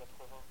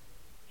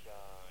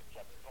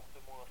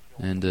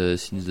 And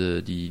since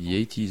the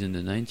 80s and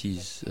the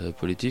 90s,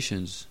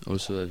 politicians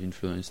also have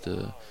influenced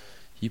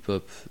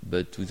hip-hop,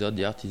 but without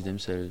the artists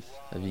themselves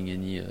having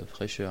any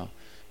pressure,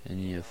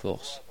 any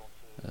force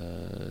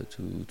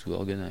to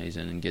organize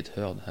and get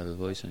heard, have a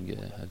voice and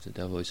have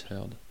their voice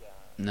heard.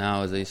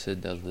 Now, as I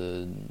said, there's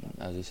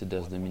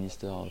the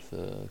Minister of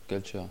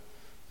Culture,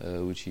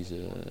 which is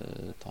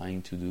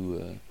trying to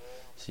do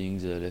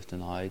things left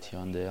and right, here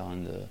and there,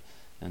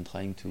 and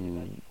trying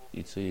to,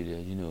 it's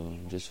really,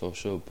 just for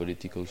show,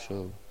 political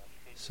show.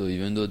 So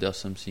even though there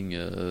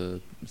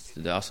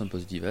are some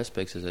positive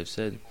aspects, as I've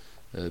said,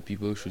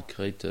 people should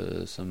create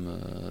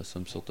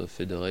some sort of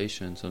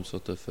federation, some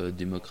sort of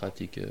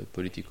democratic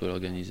political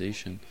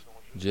organization,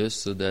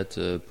 just so that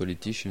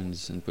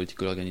politicians and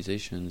political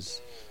organizations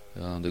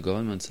on the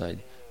government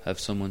side have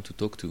someone to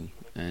talk to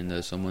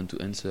and someone to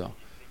answer,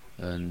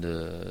 and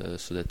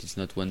so that it's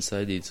not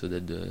one-sided, so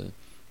that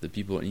the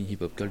people in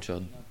hip-hop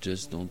culture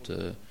just don't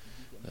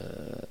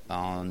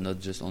are not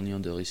just only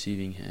on the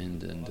receiving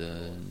end and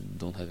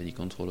don't have any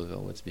control over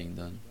what's being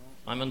done.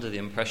 I'm under the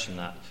impression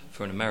that,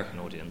 for an American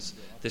audience,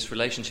 this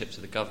relationship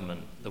to the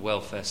government, the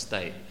welfare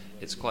state,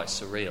 it's quite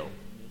surreal.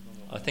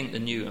 I think the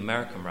new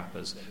American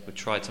rappers would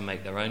try to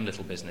make their own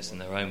little business in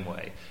their own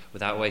way,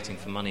 without waiting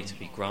for money to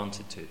be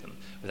granted to them,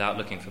 without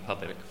looking for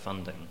public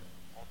funding.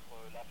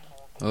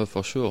 Oh,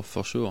 for sure,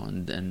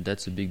 and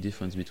that's a big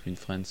difference between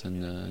France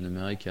and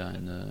America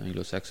and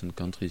Anglo-Saxon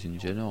countries in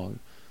general.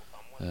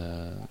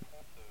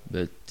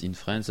 But in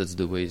France, that's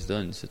the way it's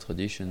done. It's a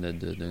tradition that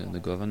the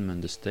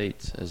government, the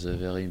state, has a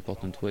very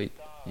important weight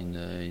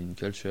in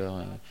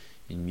culture,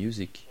 in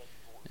music,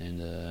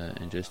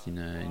 and just in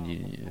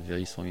the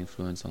very strong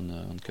influence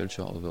on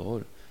culture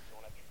overall.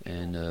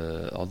 And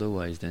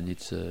otherwise, then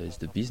it's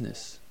the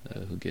business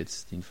who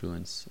gets the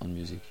influence on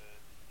music.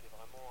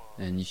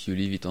 And if you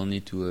leave it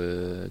only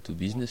to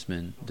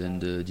businessmen, then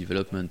the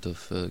development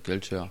of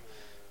culture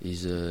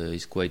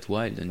is quite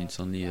wild, and it's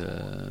only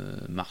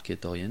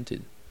market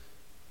oriented.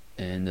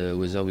 And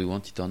whether we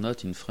want it or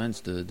not, in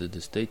France,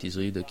 the state is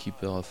really the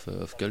keeper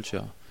of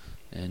culture.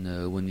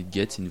 And when it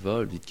gets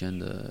involved, it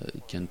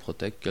can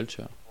protect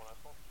culture.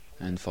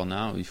 And for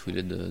now, if we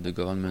let the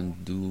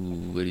government do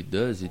what it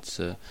does,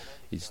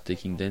 it's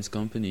taking dance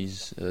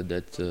companies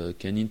that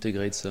can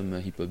integrate some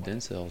hip-hop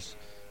dancers.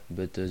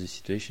 But the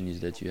situation is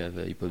that you have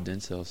hip-hop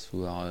dancers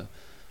who are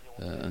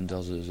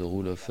under the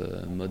rule of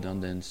modern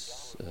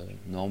dance,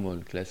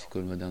 normal,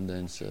 classical modern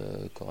dance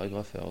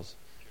choreographers.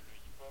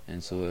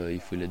 And so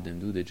if we let them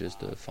do, they just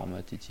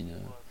format it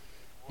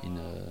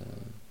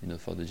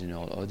for the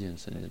general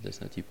audience, and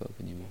that's not hip-hop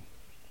anymore.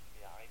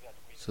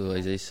 So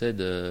as I said,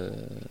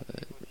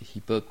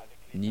 hip-hop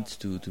needs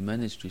to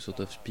manage to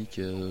sort of speak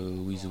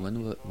with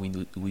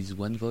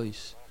one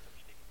voice.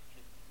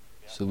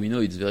 So we know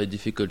it's very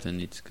difficult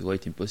and it's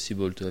quite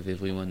impossible to have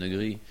everyone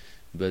agree,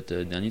 but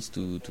there needs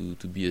to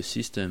be a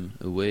system,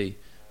 a way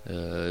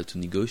to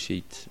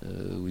negotiate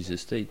with the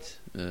state,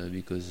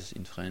 because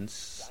in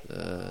France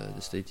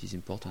the state is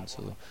important,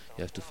 so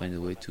you have to find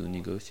a way to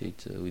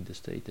negotiate with the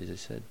state, as I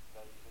said.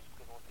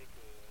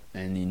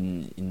 And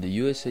in the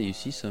USA, you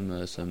see some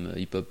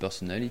hip-hop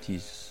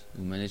personalities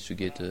who manage to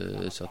get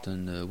a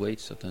certain weight,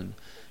 certain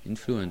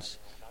influence,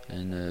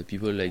 and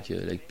people like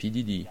P.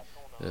 Diddy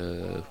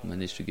who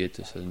managed to get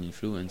a certain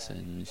influence,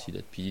 and you see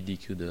that P. Diddy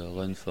could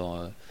run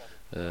for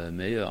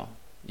mayor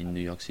in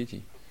New York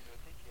City.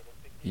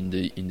 In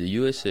the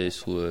USA,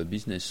 through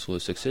a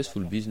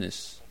successful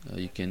business,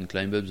 you can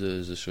climb up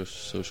the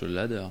social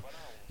ladder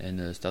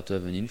and start to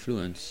have an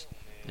influence,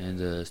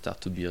 and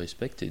start to be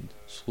respected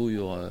through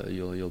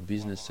your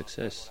business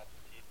success.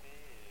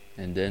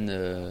 And then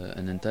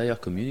an entire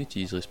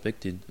community is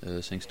respected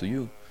thanks to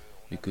you,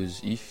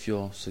 because if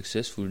you're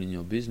successful in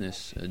your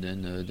business,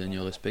 then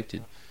you're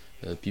respected.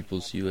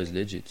 People see you as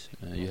legit.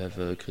 You have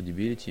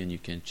credibility, and you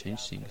can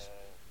change things.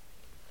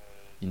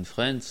 In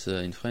France,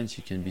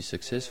 you can be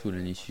successful,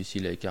 and if you see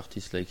like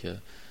artists like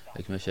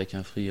Mafia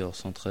Quinfri or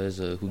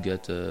 113 who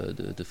got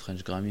the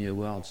French Grammy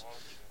Awards,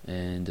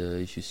 and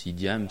if you see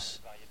Diams,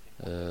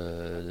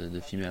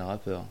 the female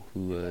rapper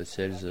who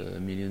sells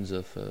millions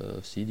of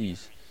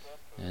CDs,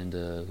 and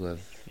who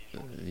have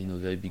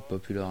very big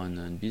popular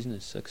and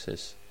business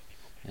success,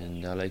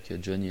 and they're like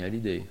Johnny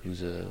Hallyday,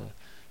 who's a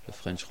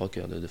French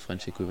rocker, the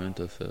French equivalent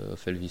of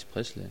Elvis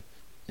Presley,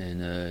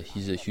 and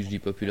he's hugely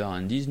popular.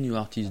 And these new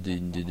artists, the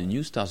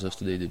new stars of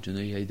today, the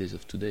Johnny Hallydays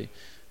of today,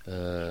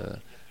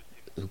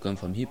 who come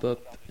from hip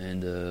hop,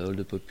 and all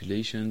the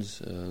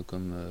populations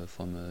come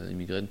from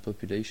immigrant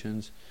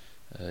populations.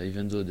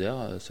 Even though they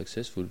are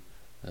successful,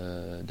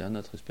 they are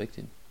not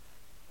respected.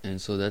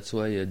 And so that's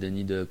why they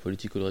need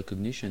political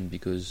recognition,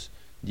 because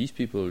these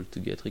people, to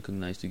get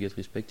recognized, to get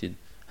respected,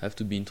 have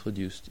to be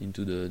introduced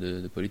into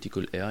the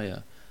political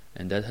area,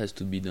 and that has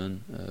to be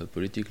done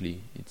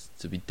politically. It's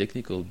a bit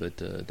technical, but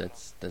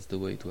that's the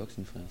way it works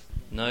in France.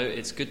 No,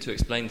 it's good to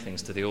explain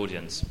things to the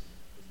audience.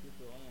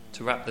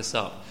 To wrap this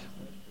up,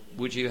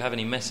 would you have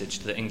any message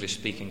to the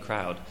English-speaking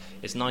crowd?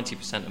 It's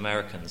 90%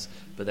 Americans,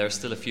 but there are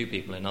still a few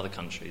people in other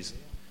countries.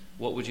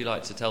 What would you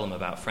like to tell them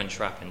about French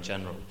rap in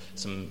general?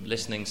 Some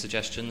listening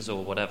suggestions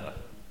or whatever?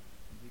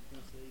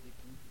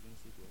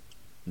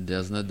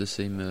 There's not the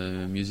same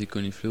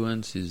musical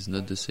influence, it's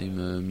not the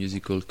same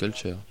musical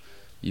culture.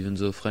 Even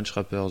though French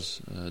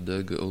rappers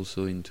dug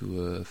also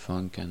into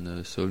funk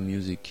and soul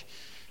music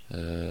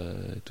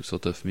to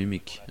sort of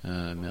mimic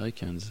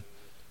Americans.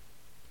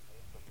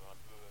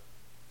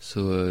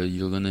 So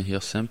you're gonna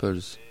hear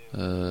samples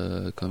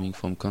coming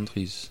from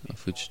countries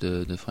of which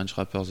the French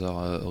rappers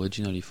are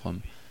originally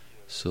from.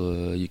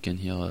 So you can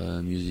hear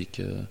music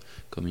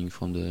coming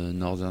from the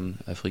Northern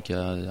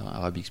Africa,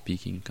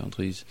 Arabic-speaking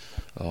countries,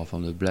 or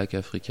from the Black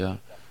Africa.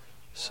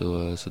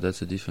 So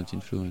that's a different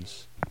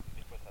influence.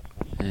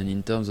 And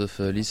in terms of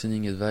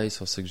listening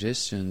advice or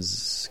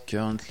suggestions,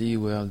 currently,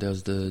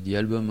 there's the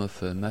album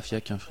of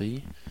Mafia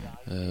Quinfri,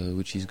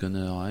 which is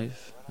gonna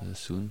arrive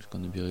soon. It's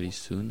gonna be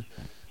released soon.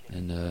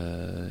 And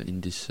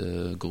in this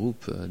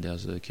group,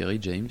 there's Kerry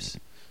James.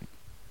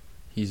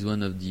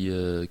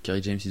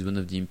 Kerry James is one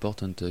of the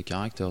important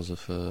characters of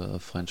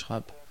French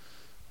rap.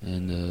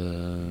 And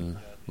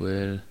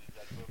in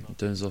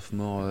terms of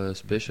more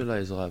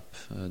specialized rap,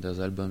 there's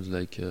albums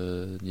like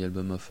the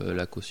album of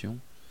La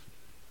Caution.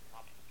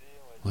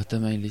 What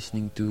am I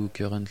listening to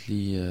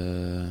currently?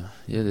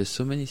 There's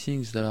so many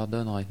things that are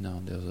done right now.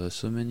 There's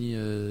so many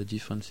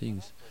different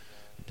things.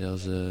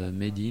 There's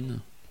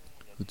Medine.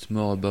 It's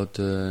more about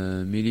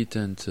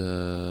militant,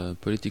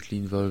 politically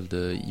involved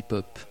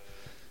hip-hop.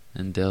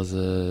 And there's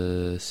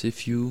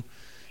Sefiu,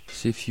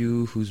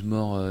 who's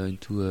more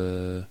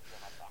into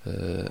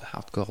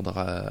hardcore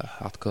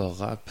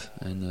rap,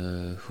 and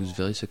who's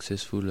very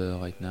successful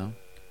right now.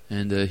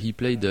 and he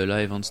played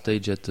live on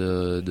stage at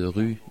the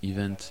Rue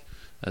event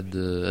at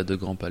the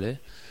Grand Palais,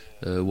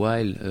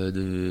 while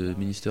the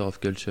Minister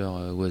of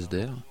Culture was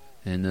there.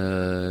 And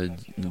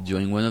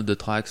during one of the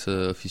tracks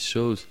of his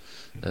shows,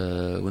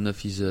 one of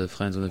his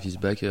friends, one of his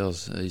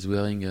backers, is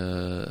wearing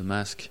a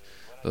mask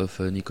of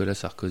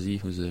Nicolas Sarkozy,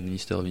 who's the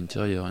Minister of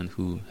Interior and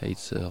who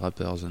hates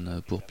rappers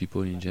and poor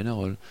people in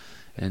general.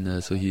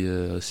 And so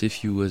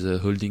Sefiu was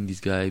holding this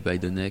guy by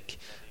the neck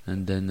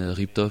and then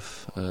ripped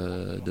off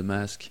the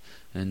mask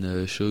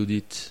and showed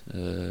it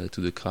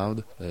to the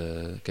crowd,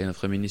 kind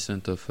of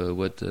reminiscent of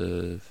what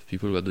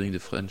people were doing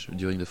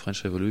during the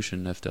French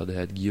Revolution. After they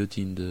had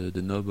guillotined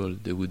the noble,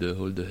 they would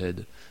hold the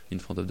head in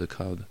front of the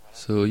crowd.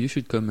 So you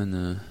should come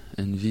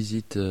and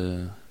visit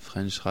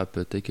French rap,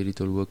 take a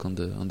little walk on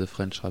the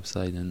French rap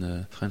side,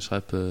 and French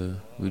rap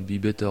will be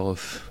better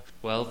off.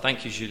 Well,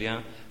 thank you,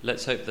 Julien.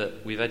 Let's hope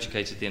that we've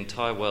educated the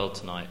entire world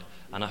tonight,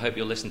 and I hope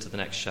you'll listen to the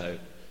next show.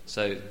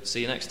 So,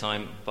 see you next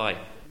time. Bye.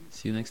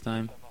 See you next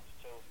time.